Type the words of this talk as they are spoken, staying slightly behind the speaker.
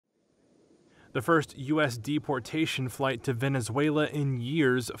The first U.S. deportation flight to Venezuela in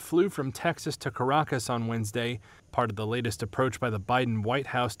years flew from Texas to Caracas on Wednesday, part of the latest approach by the Biden White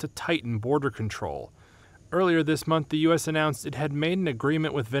House to tighten border control. Earlier this month, the U.S. announced it had made an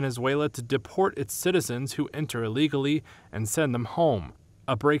agreement with Venezuela to deport its citizens who enter illegally and send them home,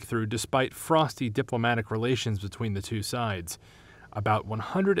 a breakthrough despite frosty diplomatic relations between the two sides. About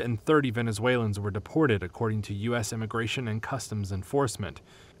 130 Venezuelans were deported, according to U.S. Immigration and Customs Enforcement.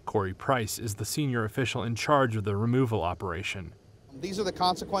 Corey Price is the senior official in charge of the removal operation. These are the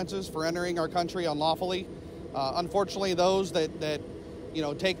consequences for entering our country unlawfully. Unfortunately, those that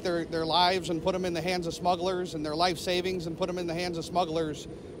take their lives and put them in the hands of smugglers, and their life savings and put them in the hands of smugglers,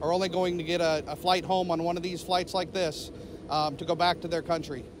 are only going to get a flight home on one of these flights like this to go back to their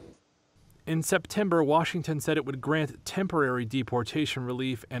country. In September, Washington said it would grant temporary deportation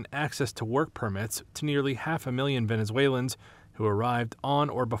relief and access to work permits to nearly 500,000 Venezuelans who arrived on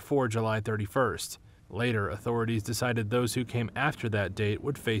or before July 31st. Later, authorities decided those who came after that date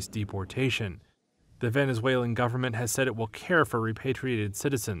would face deportation. The Venezuelan government has said it will care for repatriated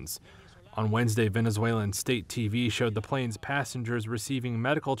citizens. On Wednesday, Venezuelan state TV showed the plane's passengers receiving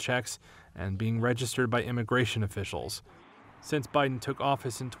medical checks and being registered by immigration officials. Since Biden took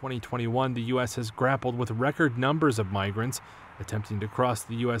office in 2021, the U.S. has grappled with record numbers of migrants attempting to cross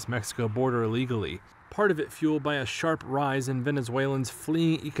the U.S.-Mexico border illegally, part of it fueled by a sharp rise in Venezuelans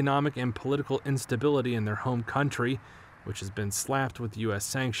fleeing economic and political instability in their home country, which has been slapped with U.S.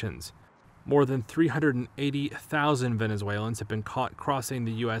 sanctions. More than 380,000 Venezuelans have been caught crossing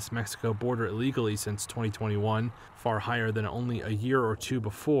the U.S.-Mexico border illegally since 2021, far higher than only a year or two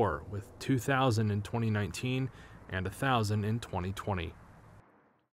before, with 2,000 in 2019 and 1,000 in 2020.